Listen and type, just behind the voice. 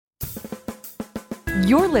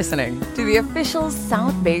You're listening to the official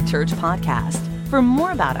South Bay Church podcast. For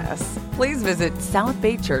more about us, please visit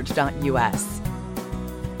southbaychurch.us.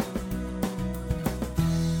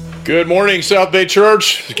 Good morning, South Bay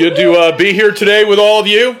Church. It's good to be here today with all of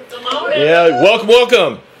you. Yeah,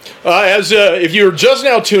 welcome. If you're just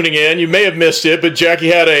now tuning in, you may have missed it, but Jackie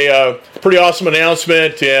had a pretty awesome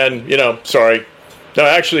announcement, and we've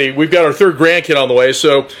got our third grandkid on the way,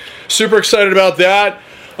 so super excited about that.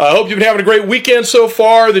 I hope you've been having a great weekend so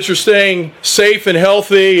far, that you're staying safe and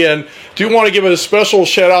healthy, and do want to give a special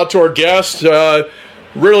shout out to our guests.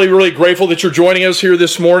 Really grateful that you're joining us here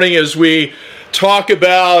this morning as we talk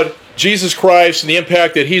about Jesus Christ and the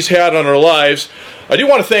impact that He's had on our lives. I do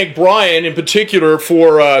want to thank Brian in particular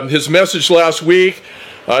for his message last week,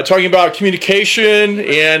 talking about communication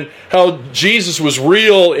and how Jesus was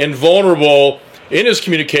real and vulnerable in His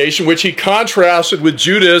communication, which He contrasted with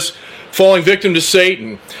Judas falling victim to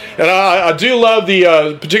Satan. And I do love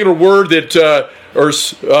the particular word that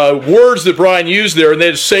words that Brian used there, and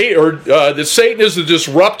that Satan is the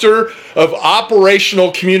disruptor of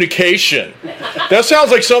operational communication. That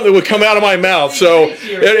sounds like something that would come out of my mouth, so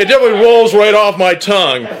it definitely rolls right off my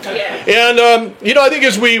tongue. And I think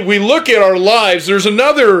as we look at our lives, there's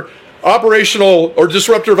another operational or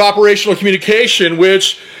disruptor of operational communication,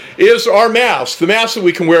 which is our mask, the mask that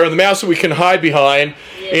we can wear and the mask that we can hide behind.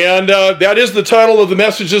 And that is the title of the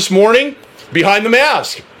message this morning, Behind the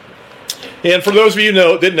Mask. And for those of you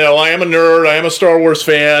who didn't know, I am a nerd, I am a Star Wars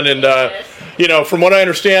fan, and from what I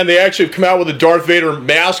understand, they actually have come out with a Darth Vader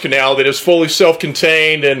mask now that is fully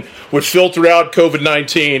self-contained and would filter out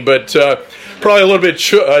COVID-19, but probably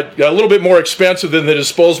a little bit more expensive than the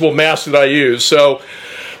disposable mask that I use. So,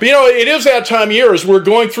 but it is that time of year as we're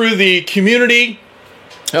going through the community.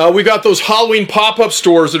 We've got those Halloween pop-up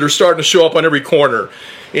stores that are starting to show up on every corner.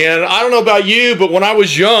 And I don't know about you, but when I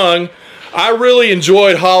was young, I really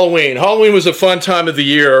enjoyed Halloween. Halloween was a fun time of the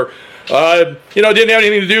year. It didn't have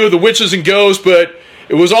anything to do with the witches and ghosts, but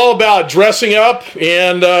it was all about dressing up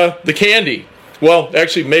and the candy. Well,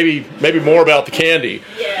 actually, maybe more about the candy.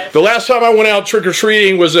 Yes. The last time I went out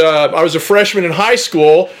trick-or-treating was I was a freshman in high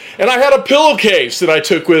school, and I had a pillowcase that I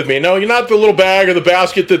took with me. No, not the little bag or the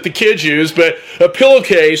basket that the kids use, but a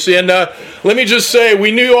pillowcase. And let me just say, we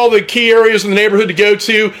knew all the key areas in the neighborhood to go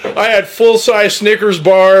to. I had full-size Snickers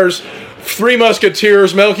bars, Three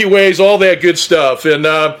Musketeers, Milky Ways, all that good stuff. And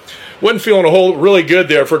wasn't feeling really good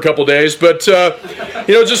there for a couple days, but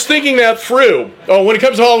just thinking that through. Oh, when it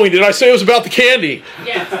comes to Halloween, did I say it was about the candy?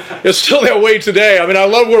 Yes. It's still that way today. I mean, I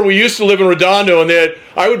love where we used to live in Redondo, and that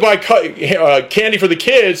I would buy candy for the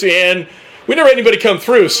kids, and we never had anybody come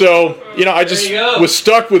through. So, I just was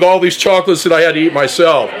stuck with all these chocolates that I had to eat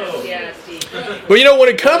myself. But when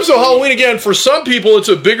it comes to Halloween, again, for some people, it's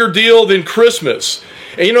a bigger deal than Christmas.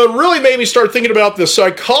 And it really made me start thinking about the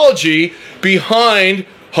psychology behind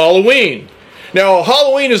Halloween. Now,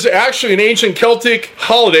 Halloween is actually an ancient Celtic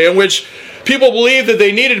holiday in which people believed that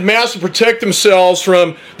they needed masks to protect themselves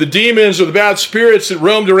from the demons or the bad spirits that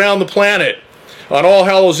roamed around the planet on All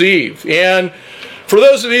Hallows Eve. And for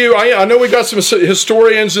those of you, I know we've got some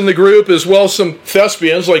historians in the group as well as some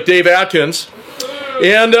thespians like Dave Atkins.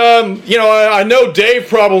 And, I know Dave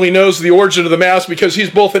probably knows the origin of the mask because he's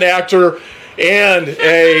both an actor and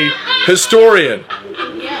a historian.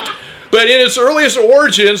 But in its earliest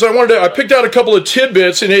origins, I picked out a couple of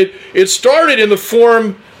tidbits, and it started in the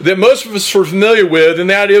form that most of us are familiar with, and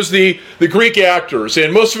that is the Greek actors.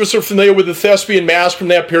 And most of us are familiar with the thespian mask from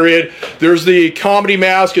that period. There's the comedy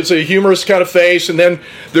mask, it's a humorous kind of face, and then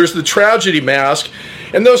there's the tragedy mask.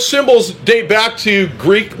 And those symbols date back to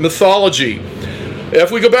Greek mythology.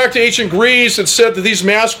 If we go back to ancient Greece, it's said that these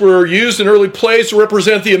masks were used in early plays to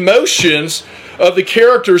represent the emotions of the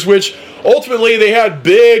characters, which ultimately they had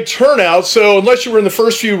big turnouts, so unless you were in the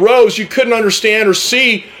first few rows, you couldn't understand or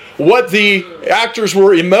see what the actors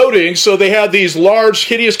were emoting, so they had these large,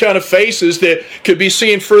 hideous kind of faces that could be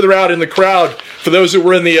seen further out in the crowd for those that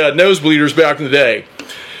were in the nosebleeders back in the day.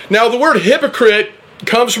 Now, the word hypocrite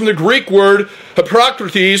comes from the Greek word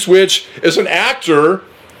hypokrates, which is an actor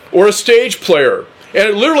or a stage player. And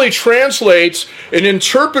it literally translates an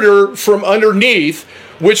interpreter from underneath,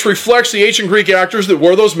 which reflects the ancient Greek actors that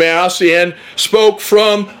wore those masks and spoke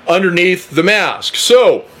from underneath the mask.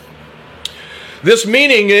 So, this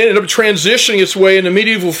meaning ended up transitioning its way into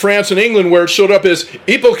medieval France and England, where it showed up as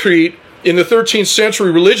hypocrite in the 13th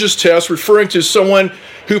century religious text, referring to someone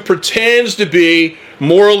who pretends to be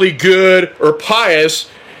morally good or pious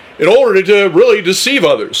in order to really deceive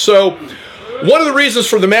others. So, one of the reasons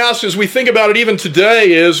for the mask, as we think about it even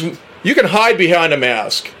today, is you can hide behind a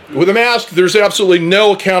mask. With a mask, there's absolutely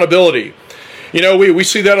no accountability. We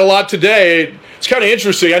see that a lot today. it's kind of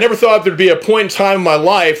interesting. I never thought there'd be a point in time in my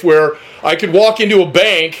life where I could walk into a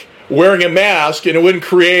bank wearing a mask and it wouldn't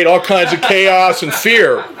create all kinds of chaos and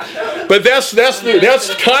fear. But that's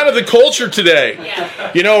kind of the culture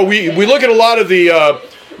today. You know, we look at a lot of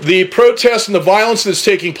the protests and the violence that's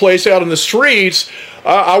taking place out in the streets.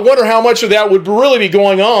 I wonder how much of that would really be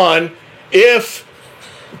going on if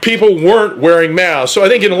people weren't wearing masks. So I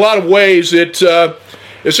think in a lot of ways it's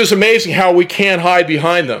just amazing how we can hide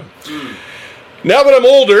behind them. Now that I'm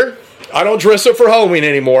older, I don't dress up for Halloween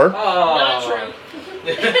anymore. Not true.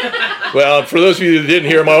 Well, for those of you that didn't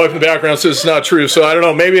hear, my wife in the background says it's not true. So I don't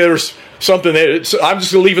know, maybe there's something that I'm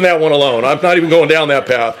just leaving that one alone. I'm not even going down that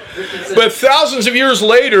path. But thousands of years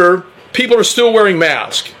later, people are still wearing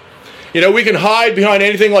masks. You know, we can hide behind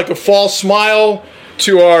anything like a false smile,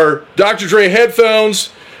 to our Dr. Dre headphones,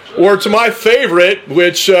 or to my favorite,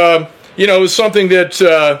 which is something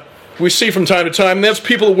that we see from time to time, and that's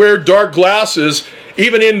people that wear dark glasses,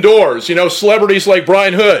 even indoors. You know, celebrities like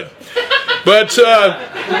Brian Hood. But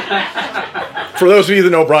for those of you that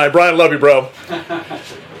know Brian, I love you, bro.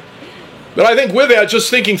 But I think with that, just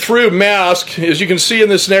thinking through masks, as you can see in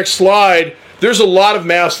this next slide, there's a lot of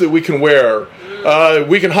masks that we can wear.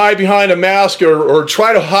 We can hide behind a mask or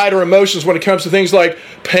try to hide our emotions when it comes to things like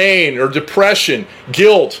pain or depression,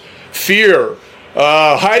 guilt, fear,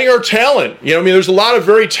 hiding our talent. You know, I mean, there's a lot of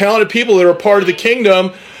very talented people that are a part of the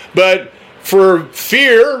kingdom, but for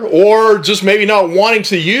fear or just maybe not wanting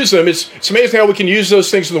to use them, it's amazing how we can use those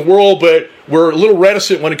things in the world, but we're a little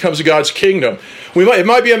reticent when it comes to God's kingdom. It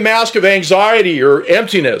might be a mask of anxiety or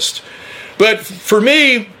emptiness. But for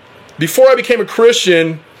me, before I became a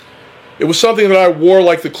Christian, it was something that I wore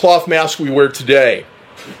like the cloth mask we wear today.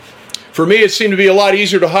 For me, it seemed to be a lot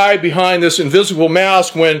easier to hide behind this invisible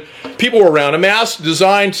mask when people were around. A mask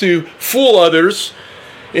designed to fool others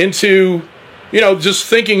into, just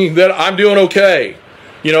thinking that I'm doing okay.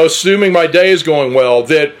 Assuming my day is going well,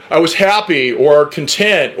 that I was happy or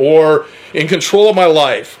content or in control of my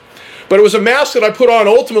life. But it was a mask that I put on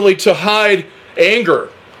ultimately to hide anger,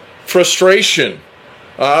 frustration,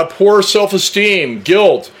 poor self-esteem,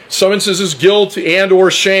 guilt, some instances guilt and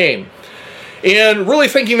or shame. And really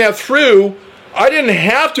thinking that through, I didn't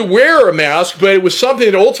have to wear a mask, but it was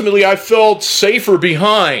something that ultimately I felt safer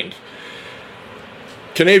behind.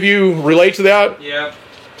 Can any of you relate to that? Yeah.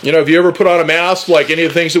 Have you ever put on a mask like any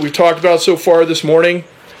of the things that we've talked about so far this morning?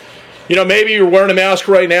 Maybe you're wearing a mask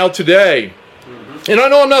right now today. And I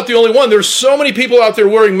know I'm not the only one. There's so many people out there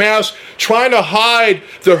wearing masks trying to hide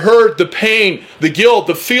the hurt, the pain, the guilt,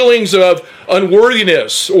 the feelings of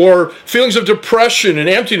unworthiness or feelings of depression and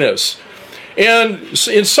emptiness. And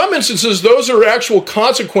in some instances, those are actual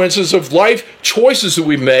consequences of life choices that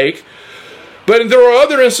we make. But there are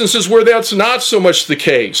other instances where that's not so much the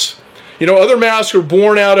case. Other masks are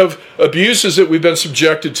born out of abuses that we've been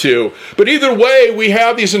subjected to. But either way, we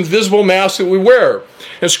have these invisible masks that we wear.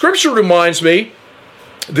 And Scripture reminds me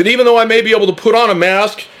that even though I may be able to put on a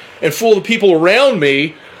mask and fool the people around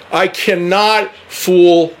me, I cannot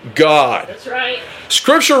fool God. That's right.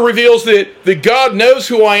 Scripture reveals that God knows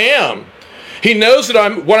who I am. He knows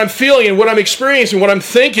that what I'm feeling and what I'm experiencing, what I'm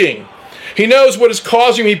thinking. He knows what is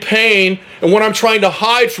causing me pain and what I'm trying to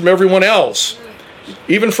hide from everyone else,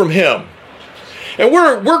 even from Him. And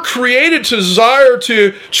we're created to desire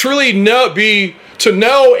to truly know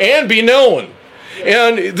and be known.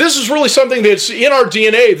 And this is really something that's in our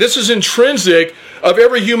DNA. This is intrinsic of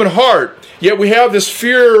every human heart. Yet we have this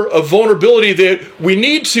fear of vulnerability that we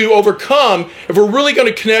need to overcome if we're really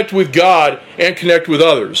going to connect with God and connect with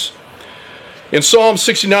others. In Psalm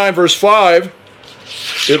 69, verse 5,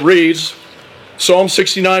 it reads, Psalm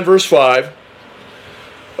 69, verse 5,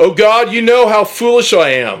 "O God, you know how foolish I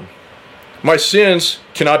am. My sins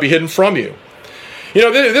cannot be hidden from you."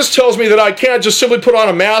 This tells me that I can't just simply put on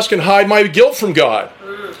a mask and hide my guilt from God.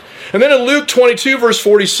 And then in Luke 22, verse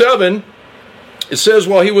 47, it says,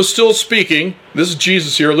 while he was still speaking, this is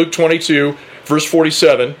Jesus here, Luke 22, verse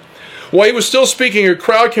 47, while he was still speaking, a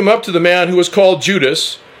crowd came up to the man who was called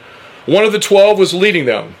Judas. One of the 12 was leading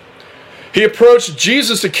them. He approached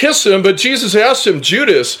Jesus to kiss him, but Jesus asked him,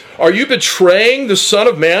 "Judas, are you betraying the Son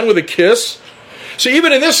of Man with a kiss?" So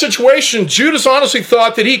even in this situation, Judas honestly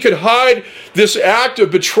thought that he could hide this act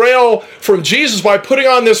of betrayal from Jesus by putting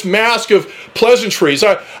on this mask of pleasantries.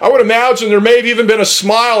 I would imagine there may have even been a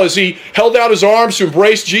smile as he held out his arms to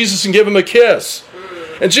embrace Jesus and give him a kiss.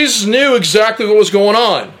 And Jesus knew exactly what was going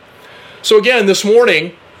on. So again, this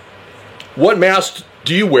morning, what mask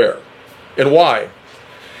do you wear and why?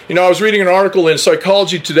 I was reading an article in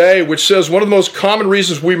Psychology Today which says one of the most common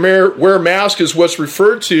reasons we wear masks is what's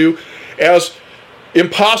referred to as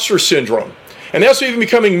imposter syndrome. And that's even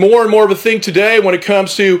becoming more and more of a thing today when it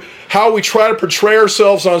comes to how we try to portray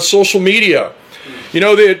ourselves on social media.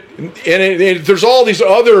 There's all these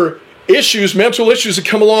other issues, mental issues that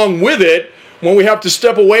come along with it when we have to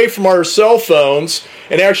step away from our cell phones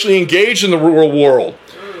and actually engage in the real world.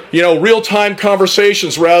 Real-time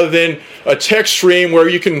conversations rather than a text stream where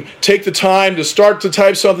you can take the time to start to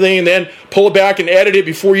type something and then pull it back and edit it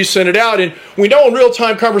before you send it out. And we know in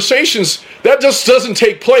real-time conversations, that just doesn't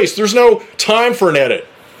take place. There's no time for an edit.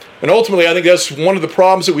 And ultimately, I think that's one of the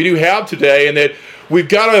problems that we do have today, and that we've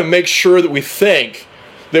got to make sure that we think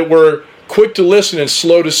that we're quick to listen and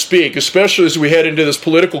slow to speak, especially as we head into this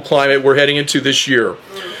political climate we're heading into this year.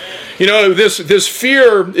 This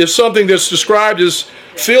fear is something that's described as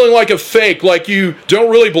feeling like a fake, like you don't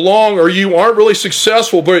really belong or you aren't really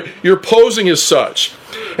successful, but you're posing as such.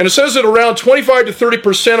 And it says that around 25 to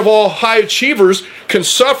 30% of all high achievers can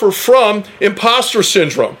suffer from imposter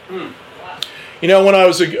syndrome. When I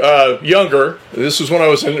was younger, this was when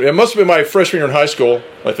it must have been my freshman year in high school,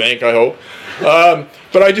 I hope.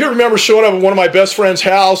 But I do remember showing up at one of my best friend's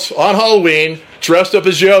house on Halloween, dressed up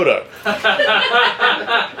as Yoda.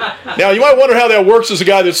 Now, you might wonder how that works as a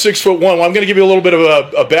guy that's 6'1". Well, I'm going to give you a little bit of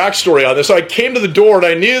a backstory on this. I came to the door, and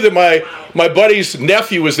I knew that my buddy's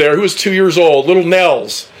nephew was there, who was 2 years old, little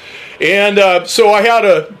Nels. And so I had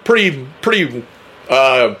a pretty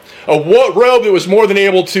a robe that was more than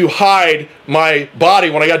able to hide my body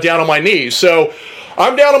when I got down on my knees. So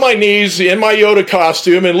I'm down on my knees in my Yoda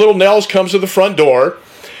costume, and little Nels comes to the front door,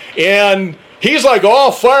 and he's like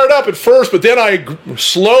all fired up at first, but then I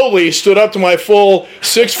slowly stood up to my full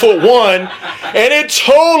 6'1", and it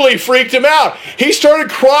totally freaked him out. He started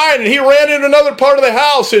crying, and he ran into another part of the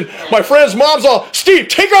house, and my friend's mom's all, "Steve,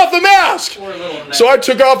 take off the mask!" So I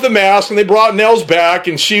took off the mask, and they brought Nels back,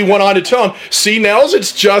 and she went on to tell him, "See, Nels,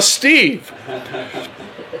 it's just Steve."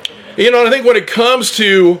 I think when it comes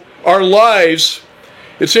to our lives,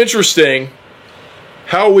 it's interesting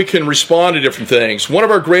how we can respond to different things. One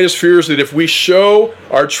of our greatest fears is that if we show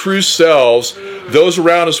our true selves, those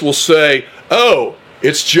around us will say, "Oh,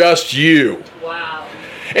 it's just you." Wow.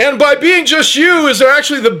 And by being just you is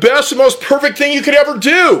actually the best and most perfect thing you could ever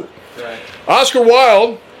do. Right. Oscar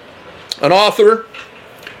Wilde, an author,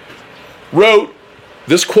 wrote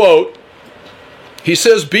this quote. He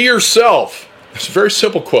says, "Be yourself." It's a very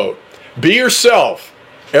simple quote. "Be yourself.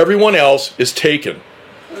 Everyone else is taken."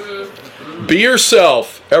 Be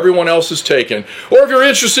yourself. Everyone else is taken. Or if you're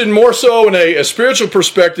interested more so in a spiritual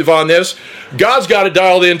perspective on this, God's got it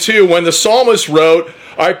dialed in too. When the psalmist wrote,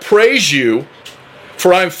 "I praise you,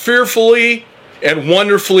 for I'm fearfully and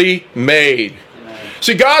wonderfully made." Amen.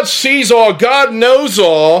 See, God sees all. God knows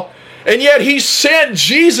all. And yet He sent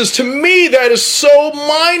Jesus. To me, that is so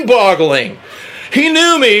mind-boggling. He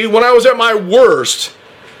knew me when I was at my worst,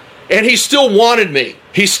 and He still wanted me.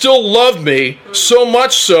 He still loved me, so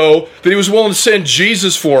much so that He was willing to send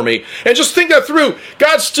Jesus for me. And just think that through.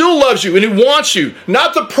 God still loves you, and He wants you.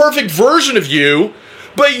 Not the perfect version of you,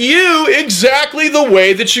 but you exactly the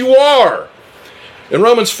way that you are. In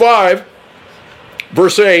Romans 5,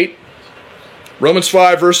 verse 8,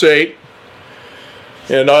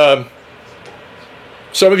 and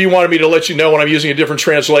some of you wanted me to let you know when I'm using a different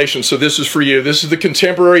translation, so this is for you. This is the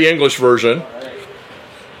contemporary English version.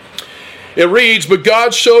 It reads, "But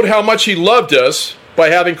God showed how much He loved us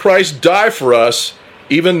by having Christ die for us,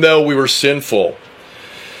 even though we were sinful."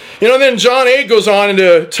 Then John 8 goes on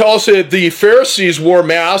to tell us that the Pharisees wore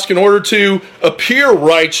masks in order to appear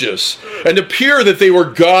righteous and appear that they were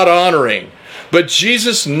God-honoring. But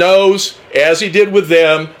Jesus knows, as He did with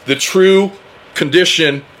them, the true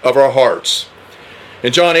condition of our hearts.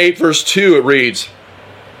 In John 8, verse 2, it reads,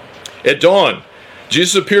 "At dawn,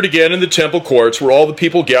 Jesus appeared again in the temple courts where all the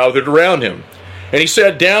people gathered around Him. And He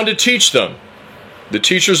sat down to teach them. The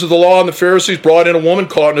teachers of the law and the Pharisees brought in a woman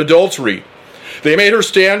caught in adultery. They made her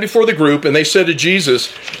stand before the group, and they said to Jesus,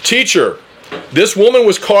 'Teacher, this woman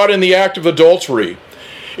was caught in the act of adultery.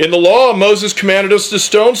 In the law, Moses commanded us to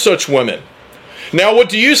stone such women. Now what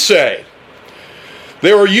do you say?'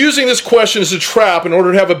 They were using this question as a trap in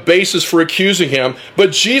order to have a basis for accusing Him,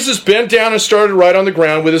 but Jesus bent down and started to write on the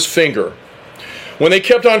ground with His finger. When they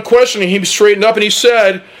kept on questioning, He straightened up and He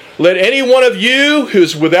said, 'Let any one of you who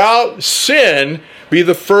is without sin be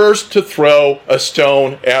the first to throw a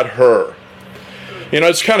stone at her.'"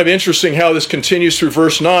 It's kind of interesting how this continues through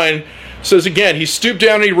verse 9. It says again, He stooped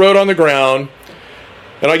down and He wrote on the ground.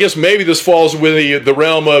 And I guess maybe this falls within the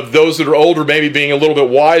realm of those that are older maybe being a little bit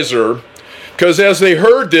wiser. Because as they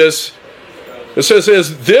heard this, it says,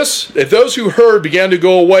 those who heard began to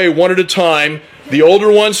go away one at a time, the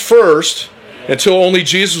older ones first, until only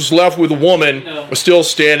Jesus was left with the woman still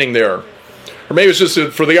standing there. Or maybe it's just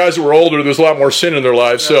that for the guys that were older, there's a lot more sin in their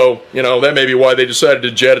lives. So, that may be why they decided to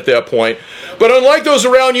jet at that point. But unlike those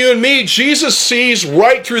around you and me, Jesus sees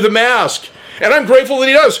right through the mask. And I'm grateful that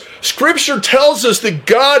he does. Scripture tells us that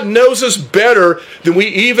God knows us better than we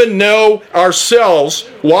even know ourselves.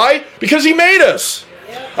 Why? Because he made us.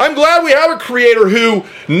 I'm glad we have a creator who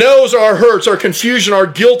knows our hurts, our confusion, our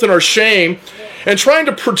guilt, and our shame. And trying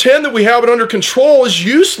to pretend that we have it under control is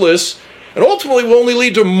useless and ultimately will only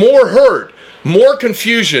lead to more hurt, more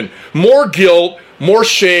confusion, more guilt, more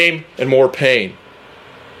shame, and more pain.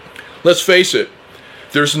 Let's face it,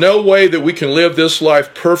 there's no way that we can live this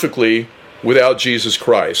life perfectly without Jesus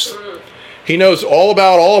Christ. He knows all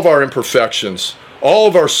about all of our imperfections, all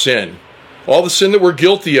of our sin, all the sin that we're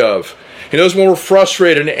guilty of. He knows when we're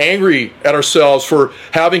frustrated and angry at ourselves for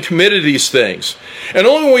having committed these things. And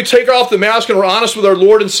only when we take off the mask and are honest with our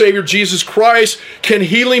Lord and Savior Jesus Christ can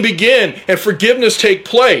healing begin and forgiveness take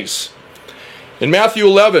place. In Matthew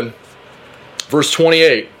 11, verse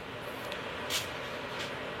 28,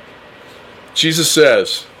 Jesus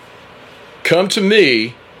says, "Come to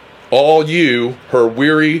me, all you who are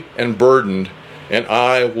weary and burdened, and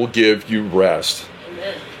I will give you rest."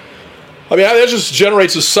 Amen. I mean, that just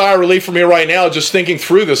generates a sigh of relief for me right now, just thinking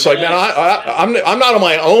through this. Like, man, I'm not on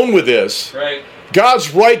my own with this. Right.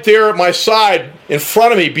 God's right there at my side, in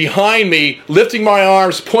front of me, behind me, lifting my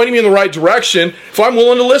arms, pointing me in the right direction, if I'm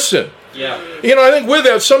willing to listen. Yeah. I think with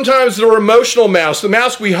that, sometimes there are emotional masks, the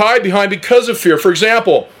mask we hide behind because of fear. For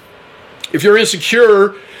example, if you're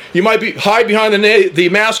insecure, you might hide behind the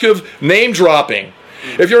mask of name dropping.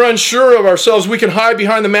 If you're unsure of ourselves, we can hide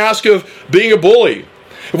behind the mask of being a bully.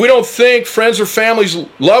 If we don't think friends or families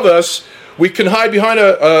love us, we can hide behind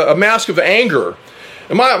a mask of anger.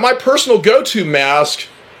 And my personal go-to mask,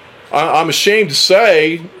 I'm ashamed to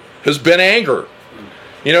say, has been anger.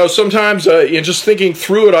 Sometimes in just thinking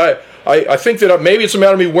through it, I think that maybe it's a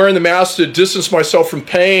matter of me wearing the mask to distance myself from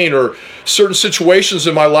pain or certain situations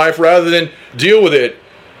in my life rather than deal with it.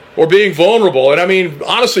 Or being vulnerable. And I mean,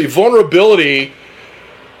 honestly, vulnerability,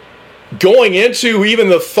 going into even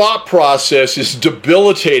the thought process, is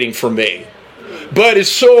debilitating for me. But it's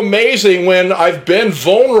so amazing when I've been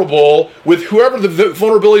vulnerable with whoever the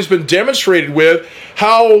vulnerability has been demonstrated with,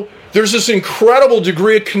 how there's this incredible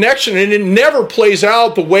degree of connection, and it never plays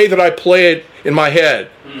out the way that I play it in my head.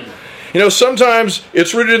 Sometimes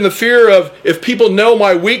it's rooted in the fear of, if people know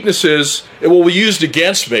my weaknesses, it will be used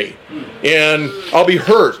against me, and I'll be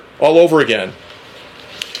hurt all over again.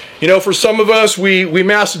 For some of us, we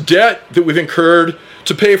mask debt that we've incurred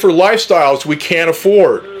to pay for lifestyles we can't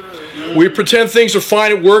afford. We pretend things are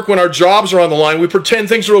fine at work when our jobs are on the line. We pretend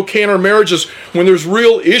things are okay in our marriages when there's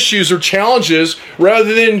real issues or challenges,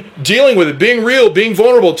 rather than dealing with it, being real, being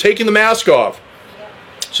vulnerable, taking the mask off.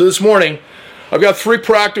 So this morning, I've got 3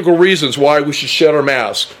 practical reasons why we should shed our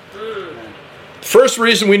mask. The first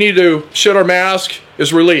reason we need to shed our mask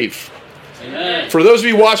is relief. Amen. For those of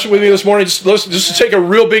you watching with me this morning, just take a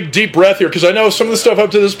real big deep breath here, because I know some of the stuff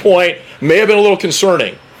up to this point may have been a little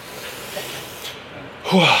concerning.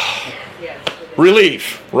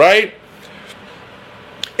 Relief, right?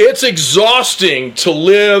 It's exhausting to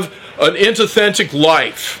live an inauthentic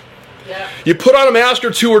life. Yeah. You put on a mask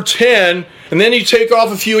or 2 or 10, and then you take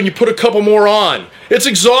off a few and you put a couple more on. It's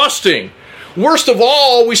exhausting. Worst of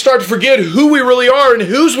all, we start to forget who we really are and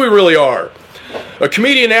whose we really are. A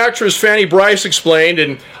comedian actress, Fanny Brice, explained,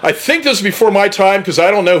 and I think this is before my time because I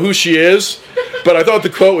don't know who she is, but I thought the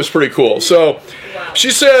quote was pretty cool. So she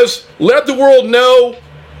says, let the world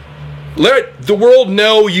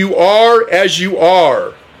know you are as you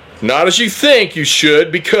are, not as you think you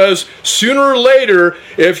should, because sooner or later,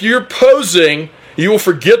 if you're posing, you will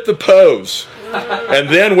forget the pose. And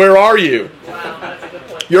then where are you? Wow, that's a good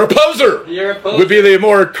point. You're a poser. You're a poser. Would be the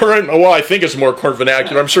more current, well, I think it's more current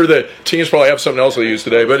vernacular. I'm sure the teens probably have something else they use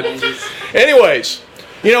today. But anyways,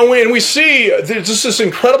 when we see there's just this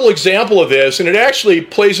incredible example of this, and it actually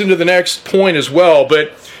plays into the next point as well.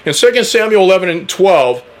 But in 2 Samuel 11 and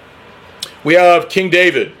 12, we have King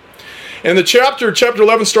David. And the chapter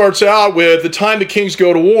 11 starts out with the time the kings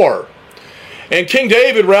go to war. And King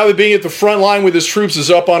David, rather than being at the front line with his troops, is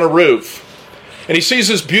up on a roof. And he sees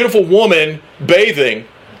this beautiful woman bathing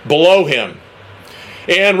below him.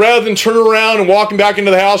 And rather than turning around and walking back into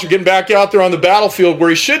the house or getting back out there on the battlefield where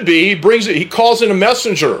he should be, he calls in a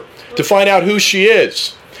messenger to find out who she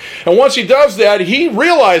is. And once he does that, he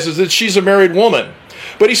realizes that she's a married woman.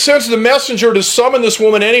 But he sends the messenger to summon this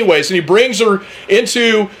woman anyways, and he brings her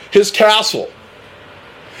into his castle.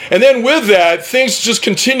 And then with that, things just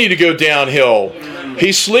continue to go downhill.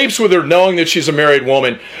 He sleeps with her knowing that she's a married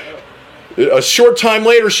woman. A short time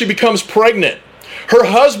later, she becomes pregnant. Her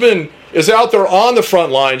husband is out there on the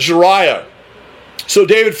front line, Uriah. So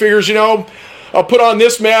David figures, I'll put on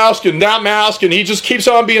this mask and that mask, and he just keeps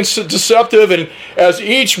on being deceptive. And as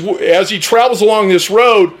he travels along this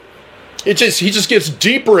road, he just gets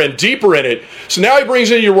deeper and deeper in it. So now he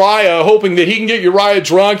brings in Uriah, hoping that he can get Uriah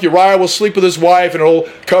drunk. Uriah will sleep with his wife, and it'll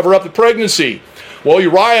cover up the pregnancy. Well,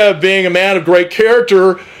 Uriah, being a man of great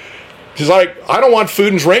character, he's like, I don't want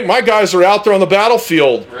food and drink. My guys are out there on the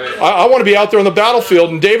battlefield. Right. I want to be out there on the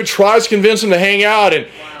battlefield. And David tries to convince him to hang out, and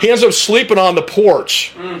he ends up sleeping on the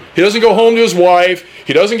porch. He doesn't go home to his wife.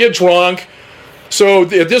 He doesn't get drunk. So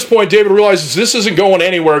at this point, David realizes this isn't going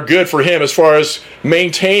anywhere good for him as far as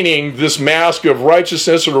maintaining this mask of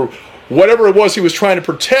righteousness or whatever it was he was trying to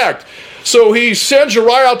protect. So he sends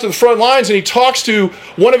Uriah out to the front lines, and he talks to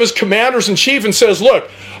one of his commanders-in-chief and says,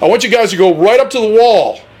 look, I want you guys to go right up to the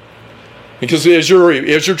wall. Because as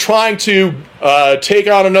you're trying to take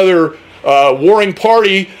out another warring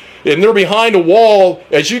party, and they're behind a wall,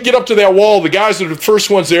 as you get up to that wall, the guys that are the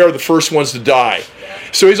first ones there are the first ones to die.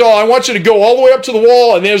 So he's all, I want you to go all the way up to the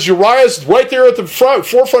wall, and as Uriah's right there at the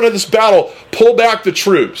forefront of this battle, pull back the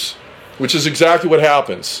troops, which is exactly what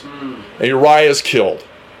happens. And Uriah is killed.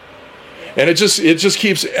 And it just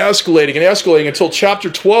keeps escalating and escalating until chapter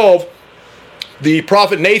 12, the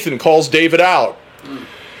prophet Nathan calls David out.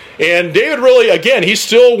 And David really, again, he's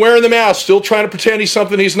still wearing the mask, still trying to pretend he's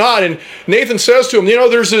something he's not. And Nathan says to him,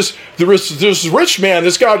 there's this rich man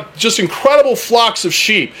that's got just incredible flocks of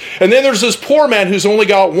sheep. And then there's this poor man who's only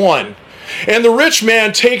got one. And the rich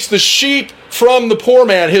man takes the sheep from the poor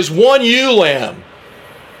man, his one ewe lamb.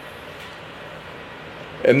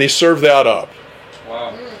 And they serve that up.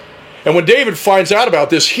 Wow. And when David finds out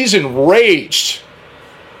about this, he's enraged.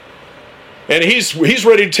 And he's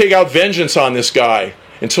ready to take out vengeance on this guy.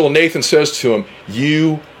 Until Nathan says to him,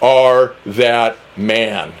 you are that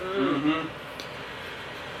man. Mm-hmm.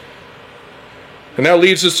 And that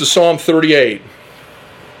leads us to Psalm 38.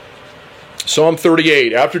 Psalm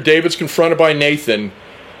 38. After David's confronted by Nathan,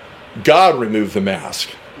 God removed the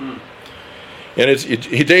mask.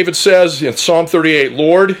 And David says in Psalm 38,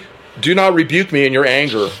 Lord, do not rebuke me in your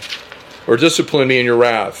anger, or discipline me in your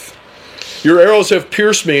wrath. Your arrows have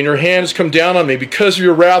pierced me, and your hand has come down on me. Because of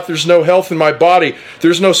your wrath, there's no health in my body.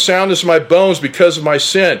 There's no soundness in my bones because of my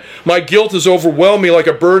sin. My guilt has overwhelmed me like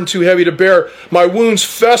a burden too heavy to bear. My wounds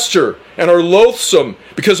fester and are loathsome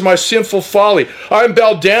because of my sinful folly. I am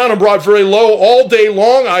bowed down and brought very low. All day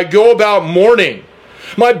long I go about mourning.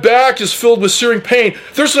 My back is filled with searing pain.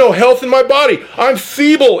 There's no health in my body. I'm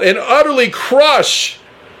feeble and utterly crushed.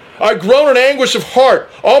 I groan in anguish of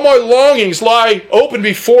heart. All my longings lie open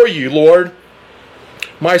before you, Lord.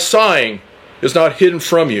 My sighing is not hidden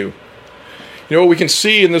from you. What we can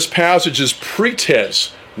see in this passage is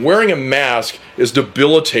pretense. Wearing a mask is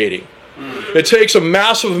debilitating. It takes a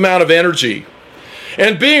massive amount of energy.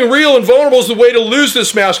 And being real and vulnerable is the way to lose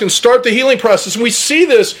this mask and start the healing process. And we see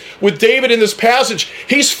this with David in this passage.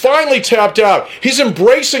 He's finally tapped out. He's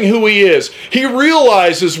embracing who he is. He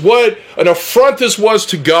realizes what an affront this was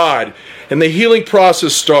to God. And the healing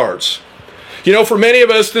process starts. For many of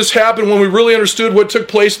us, this happened when we really understood what took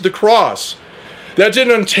place at the cross. That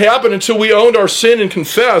didn't happen until we owned our sin and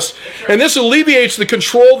confessed. And this alleviates the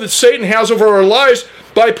control that Satan has over our lives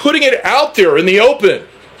by putting it out there in the open.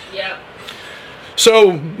 Yeah.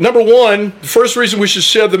 So, number one, the first reason we should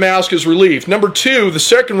shed the mask is relief. Number two, the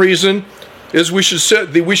second reason is we should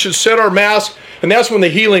set our mask, and that's when the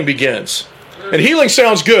healing begins. And healing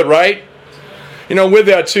sounds good, right? With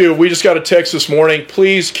that too, we just got a text this morning.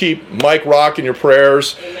 Please keep Mike Rock in your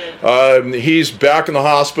prayers. He's back in the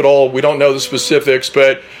hospital. We don't know the specifics,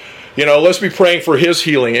 but let's be praying for his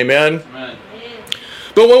healing. Amen. Amen.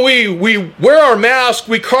 But when we wear our mask,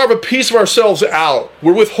 we carve a piece of ourselves out.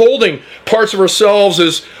 We're withholding parts of ourselves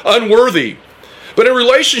as unworthy. But in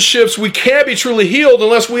relationships, we can't be truly healed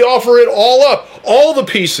unless we offer it all up, all the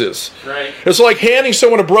pieces. Right. It's like handing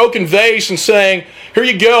someone a broken vase and saying, here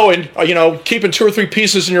you go, and keeping 2 or 3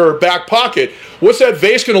 pieces in your back pocket. What's that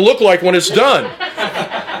vase going to look like when it's done?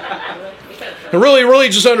 And really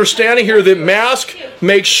just understanding here that mask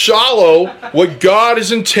makes shallow what God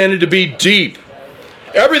has intended to be deep.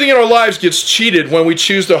 Everything in our lives gets cheated when we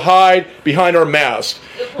choose to hide behind our mask.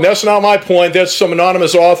 And that's not my point. That's some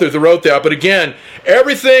anonymous author that wrote that. But again,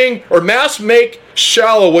 masks make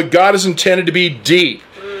shallow what God has intended to be deep.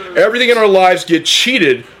 Everything in our lives gets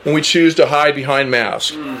cheated when we choose to hide behind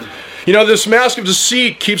masks. This mask of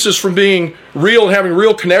deceit keeps us from being real and having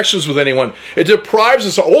real connections with anyone. It deprives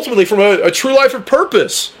us ultimately from a true life of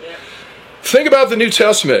purpose. Think about the New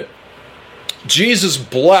Testament. Jesus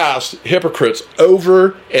blasts hypocrites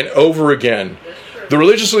over and over again. The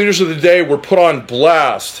religious leaders of the day were put on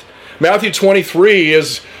blast Matthew 23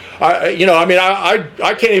 is,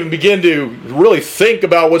 I can't even begin to really think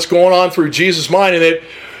about what's going on through Jesus' mind. And that,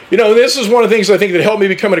 this is one of the things I think that helped me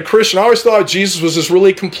becoming a Christian. I always thought Jesus was this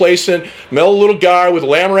really complacent, mellow little guy with a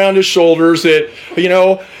lamb around his shoulders that,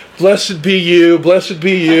 blessed be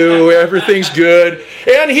you, everything's good.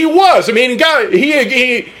 And he was. I mean, God,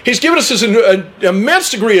 he's given us this an immense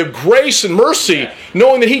degree of grace and mercy,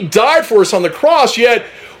 knowing that he died for us on the cross, yet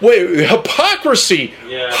hypocrisy,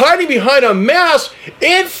 hiding behind a mask,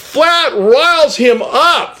 it flat riles him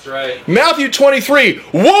up. That's right. Matthew 23,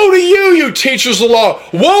 woe to you, you teachers of the law.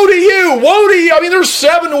 Woe to you, woe to you. I mean, there's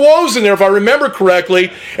 7 woes in there, if I remember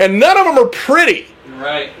correctly, and none of them are pretty.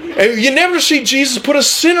 Right. And you never see Jesus put a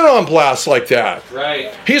sinner on blast like that.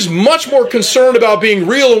 Right. He's much more concerned about being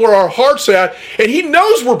real and where our heart's at, and he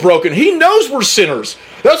knows we're broken. He knows we're sinners.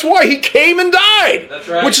 That's why he came and died. That's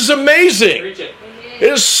right. Which is amazing. Preach it.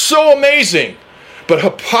 It is so amazing. But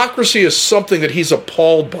hypocrisy is something that he's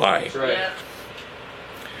appalled by. That's right. Yeah.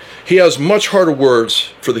 He has much harder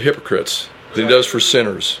words for the hypocrites than he does for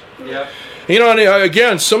sinners. Yeah. And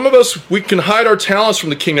again, some of us, we can hide our talents from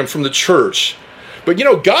the kingdom, from the church. But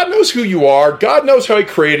God knows who you are. God knows how he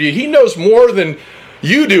created you. He knows more than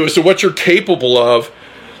you do as to what you're capable of.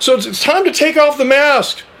 So it's time to take off the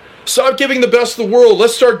mask. Stop giving the best of the world.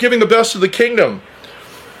 Let's start giving the best of the kingdom.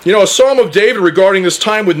 A Psalm of David regarding this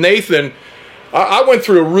time with Nathan. I went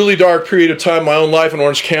through a really dark period of time in my own life in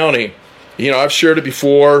Orange County. I've shared it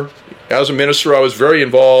before. As a minister, I was very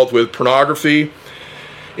involved with pornography.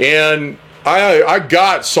 And I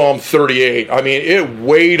got Psalm 38. I mean, it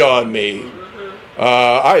weighed on me.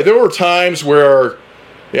 There were times where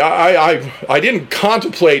I didn't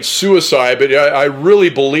contemplate suicide, but I really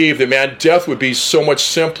believed that, man, death would be so much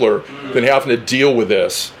simpler than having to deal with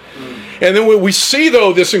this. And then we see,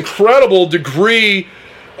 though, this incredible degree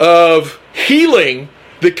of healing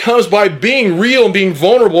that comes by being real and being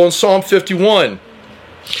vulnerable in Psalm 51.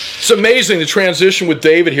 It's amazing, the transition with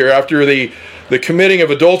David here after the committing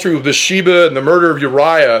of adultery with Bathsheba and the murder of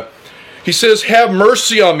Uriah. He says, have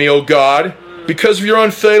mercy on me, O God, because of your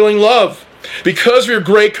unfailing love, because of your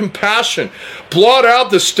great compassion. Blot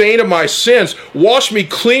out the stain of my sins. Wash me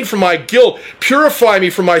clean from my guilt. Purify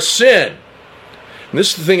me from my sin. And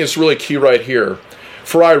this is the thing that's really key right here.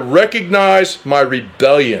 For I recognize my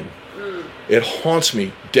rebellion. It haunts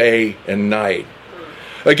me day and night.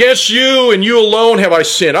 Against you and you alone have I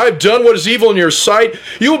sinned. I have done what is evil in your sight.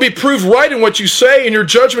 You will be proved right in what you say, and your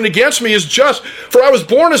judgment against me is just. For I was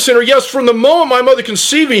born a sinner, yes, from the moment my mother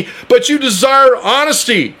conceived me, but you desire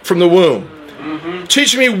honesty from the womb.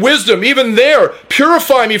 Teach me wisdom, even there.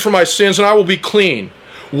 Purify me from my sins, and I will be clean.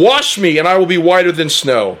 Wash me, and I will be whiter than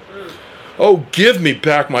snow. Oh, give me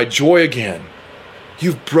back my joy again.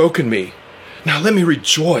 You've broken me. Now let me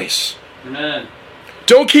rejoice. Amen.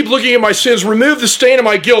 Don't keep looking at my sins. Remove the stain of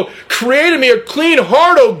my guilt. Create in me a clean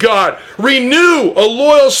heart, O God. Renew a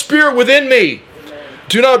loyal spirit within me.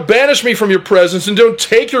 Do not banish me from your presence, and don't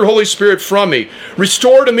take your Holy Spirit from me.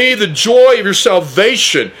 Restore to me the joy of your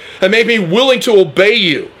salvation, and make me willing to obey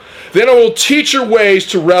you. Then I will teach your ways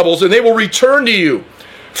to rebels, and they will return to you.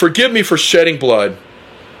 Forgive me for shedding blood,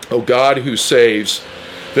 O God who saves.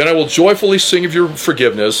 Then I will joyfully sing of your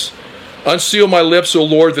forgiveness. Unseal my lips, O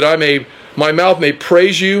Lord, that my mouth may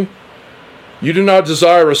praise you. You do not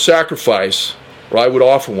desire a sacrifice, or I would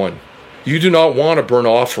offer one. You do not want a burnt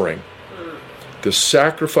offering. The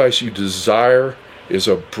sacrifice you desire is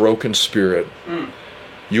a broken spirit.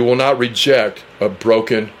 You will not reject a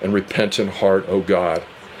broken and repentant heart, O God.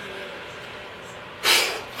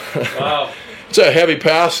 Wow. It's a heavy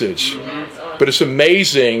passage. But it's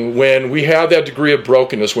amazing when we have that degree of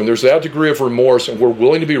brokenness, when there's that degree of remorse, and we're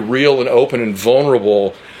willing to be real and open and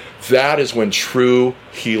vulnerable. That is when true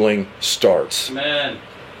healing starts. Amen.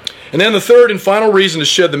 And then the third and final reason to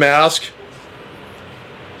shed the mask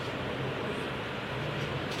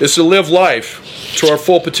is to live life to our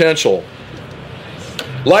full potential.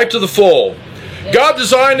 Life to the full. God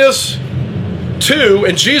designed us to,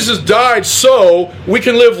 and Jesus died so we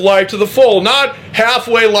can live life to the full. Not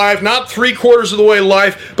halfway life, not 3/4 of the way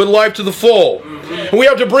life, but life to the full. And we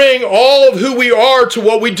have to bring all of who we are to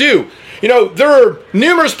what we do. There are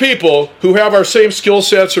numerous people who have our same skill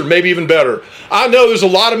sets or maybe even better. I know there's a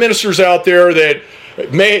lot of ministers out there that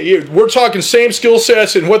we're talking same skill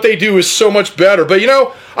sets and what they do is so much better. But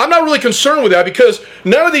I'm not really concerned with that because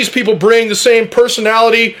none of these people bring the same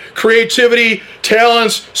personality, creativity,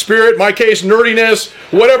 talents, spirit, in my case, nerdiness,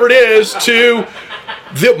 whatever it is, to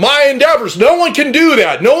my endeavors. No one can do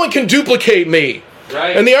that. No one can duplicate me.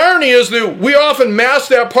 Right. And the irony is that we often mask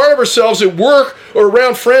that part of ourselves at work or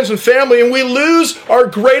around friends and family, and we lose our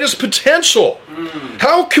greatest potential.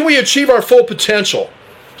 How can we achieve our full potential?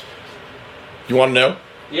 You want to know?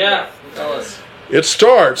 Yeah, tell us. It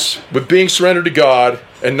starts with being surrendered to God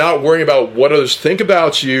and not worrying about what others think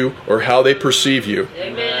about you or how they perceive you.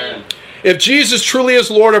 Amen. If Jesus truly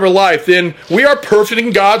is Lord of our life, then we are perfect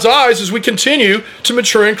in God's eyes as we continue to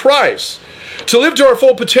mature in Christ. To live to our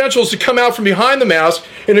full potential is to come out from behind the mask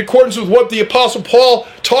in accordance with what the Apostle Paul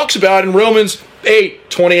talks about in Romans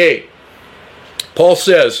 8:28. Paul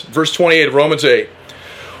says, verse 28 of Romans 8,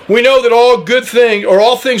 "We know that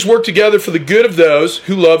all things work together for the good of those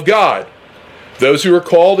who love God, those who are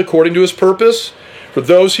called according to his purpose. For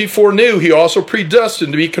those he foreknew, he also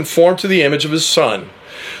predestined to be conformed to the image of his Son,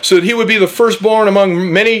 so that he would be the firstborn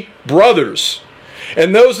among many brothers.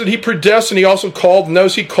 And those that he predestined, he also called, and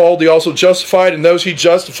those he called, he also justified, and those he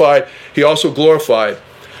justified, he also glorified."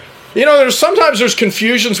 You know, sometimes there's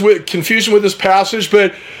confusion with this passage,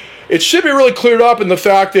 but it should be really cleared up in the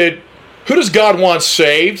fact that who does God want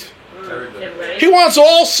saved? Everybody. He wants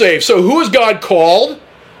all saved. So who is God called?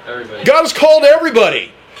 Everybody. God has called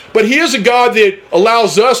everybody. But he is a God that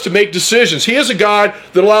allows us to make decisions. He is a God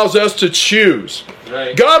that allows us to choose.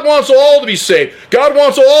 Right. God wants all to be saved. God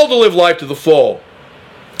wants all to live life to the full.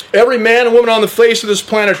 Every man and woman on the face of this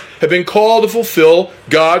planet have been called to fulfill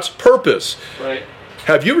God's purpose. Right.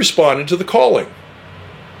 Have you responded to the calling?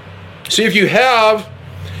 See, if you have,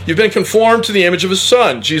 you've been conformed to the image of his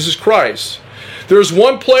Son, Jesus Christ. There's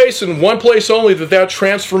one place and one place only that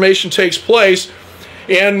transformation takes place,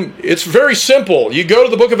 and it's very simple. You go to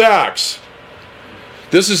the book of Acts.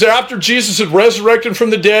 This is after Jesus had resurrected from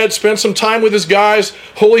the dead, spent some time with his guys.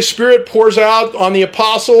 Holy Spirit pours out on the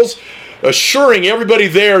apostles, assuring everybody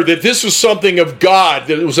there that this was something of God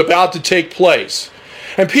that was about to take place.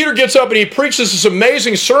 And Peter gets up and he preaches this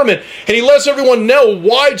amazing sermon, and he lets everyone know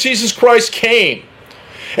why Jesus Christ came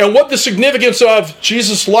and what the significance of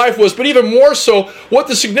Jesus' life was, but even more so, what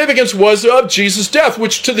the significance was of Jesus' death,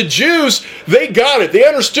 which to the Jews, they got it. They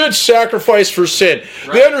understood sacrifice for sin.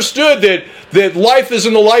 Right. They understood that life is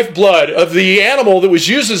in the lifeblood of the animal that was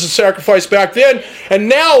used as a sacrifice back then, and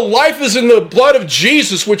now life is in the blood of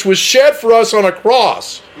Jesus, which was shed for us on a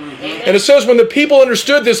cross. Mm-hmm. And it says when the people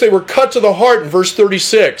understood this, they were cut to the heart in verse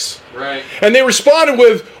 36. Right. And they responded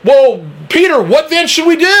with, "Well, Peter, what then should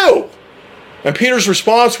we do?" And Peter's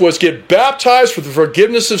response was, "Get baptized for the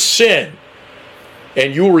forgiveness of sin,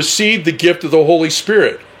 and you will receive the gift of the Holy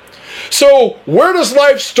Spirit." So where does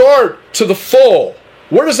life start to the full?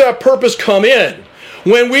 Where does that purpose come in?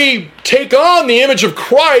 When we take on the image of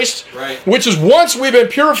Christ, Right. which is once we've been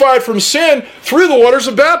purified from sin through the waters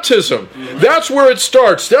of baptism. Mm-hmm. That's where it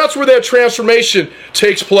starts. That's where that transformation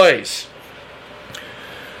takes place.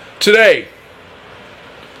 Today,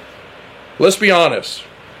 let's be honest.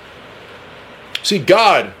 See,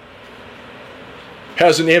 God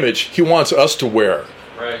has an image he wants us to wear.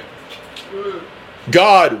 Right.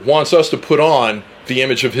 God wants us to put on the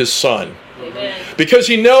image of his Son. Amen. Because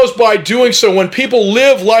he knows by doing so, when people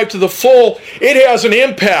live life to the full, it has an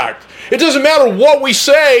impact. It doesn't matter what we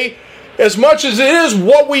say as much as it is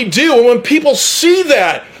what we do. And when people see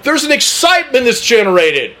that, there's an excitement that's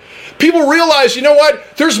generated. People realize, you know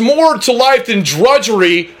what? There's more to life than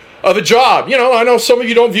drudgery of a job. You know, I know some of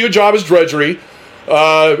you don't view a job as drudgery.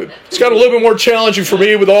 It's got a little bit more challenging for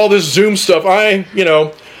me with all this Zoom stuff.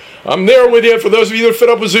 I'm there with you. For those of you that are fed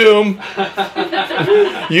up with Zoom,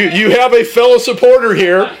 you have a fellow supporter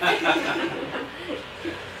here.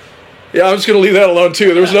 Yeah, I'm just going to leave that alone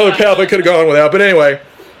too. There was another path I could have gone without. But anyway,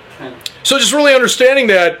 so just really understanding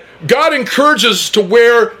that God encourages us to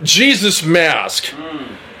wear Jesus' mask,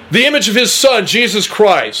 the image of his Son, Jesus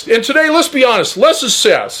Christ. And today, let's be honest. Let's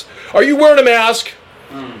assess. Are you wearing a mask?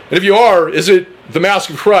 And if you are, is it the mask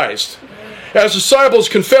of Christ? As disciples,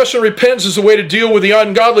 confession and repentance is the way to deal with the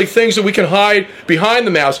ungodly things that we can hide behind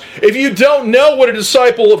the mask. If you don't know what a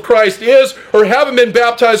disciple of Christ is, or haven't been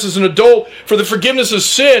baptized as an adult for the forgiveness of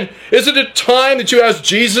sin, isn't it time that you ask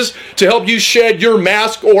Jesus to help you shed your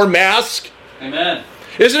mask or mask? Amen.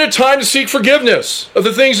 Isn't it time to seek forgiveness of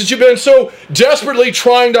the things that you've been so desperately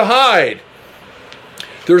trying to hide?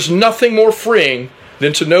 There's nothing more freeing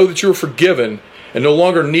than to know that you're forgiven and no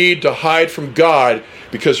longer need to hide from God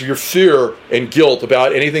because of your fear and guilt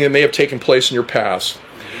about anything that may have taken place in your past.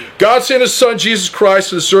 God sent his Son, Jesus Christ,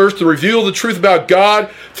 to this earth to reveal the truth about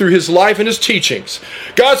God through his life and his teachings.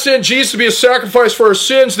 God sent Jesus to be a sacrifice for our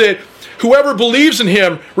sins, that whoever believes in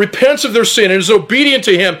him repents of their sin and is obedient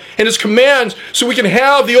to him and his commands, so we can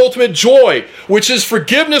have the ultimate joy, which is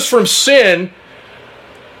forgiveness from sin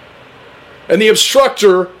and the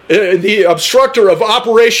obstructor of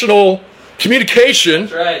operational communication.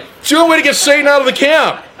 That's right. It's the only way to get Satan out of the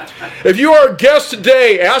camp. If you are a guest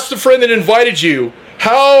today, ask the friend that invited you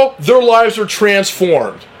how their lives are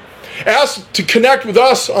transformed. Ask to connect with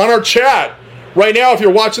us on our chat right now if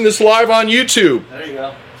you're watching this live on YouTube. There you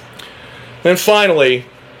go. And finally,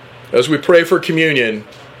 as we pray for communion,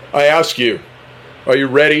 I ask you, are you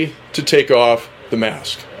ready to take off the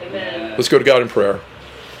mask? Amen. Let's go to God in prayer.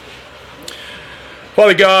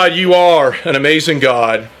 Father God, you are an amazing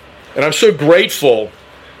God, and I'm so grateful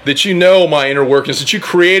that you know my inner workings, that you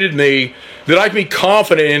created me, that I can be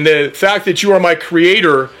confident in the fact that you are my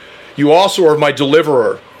creator, you also are my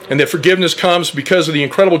deliverer, and that forgiveness comes because of the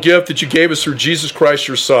incredible gift that you gave us through Jesus Christ,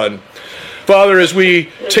 your Son. Father, as we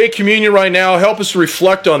take communion right now, help us to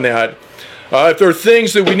reflect on that. If there are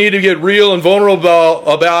things that we need to get real and vulnerable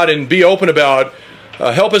about and be open about,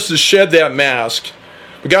 help us to shed that mask.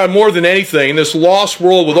 But God, more than anything, in this lost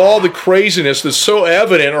world with all the craziness that's so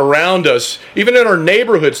evident around us, even in our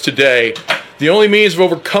neighborhoods today, the only means of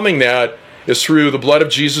overcoming that is through the blood of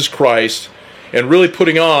Jesus Christ and really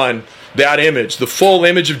putting on that image, the full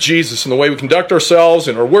image of Jesus in the way we conduct ourselves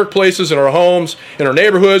in our workplaces, in our homes, in our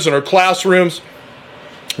neighborhoods, in our classrooms,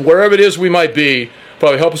 wherever it is we might be.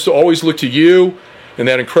 Father, help us to always look to you and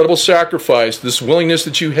that incredible sacrifice, this willingness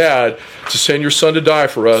that you had to send your Son to die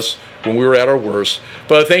for us when we were at our worst.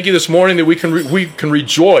 But I thank you this morning that we can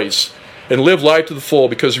rejoice and live life to the full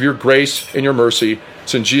because of your grace and your mercy.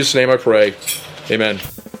 It's in Jesus' name I pray. Amen.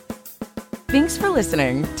 Thanks for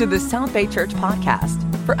listening to the South Bay Church podcast.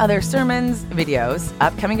 For other sermons, videos,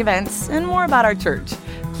 upcoming events, and more about our church,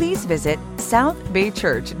 please visit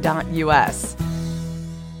southbaychurch.us.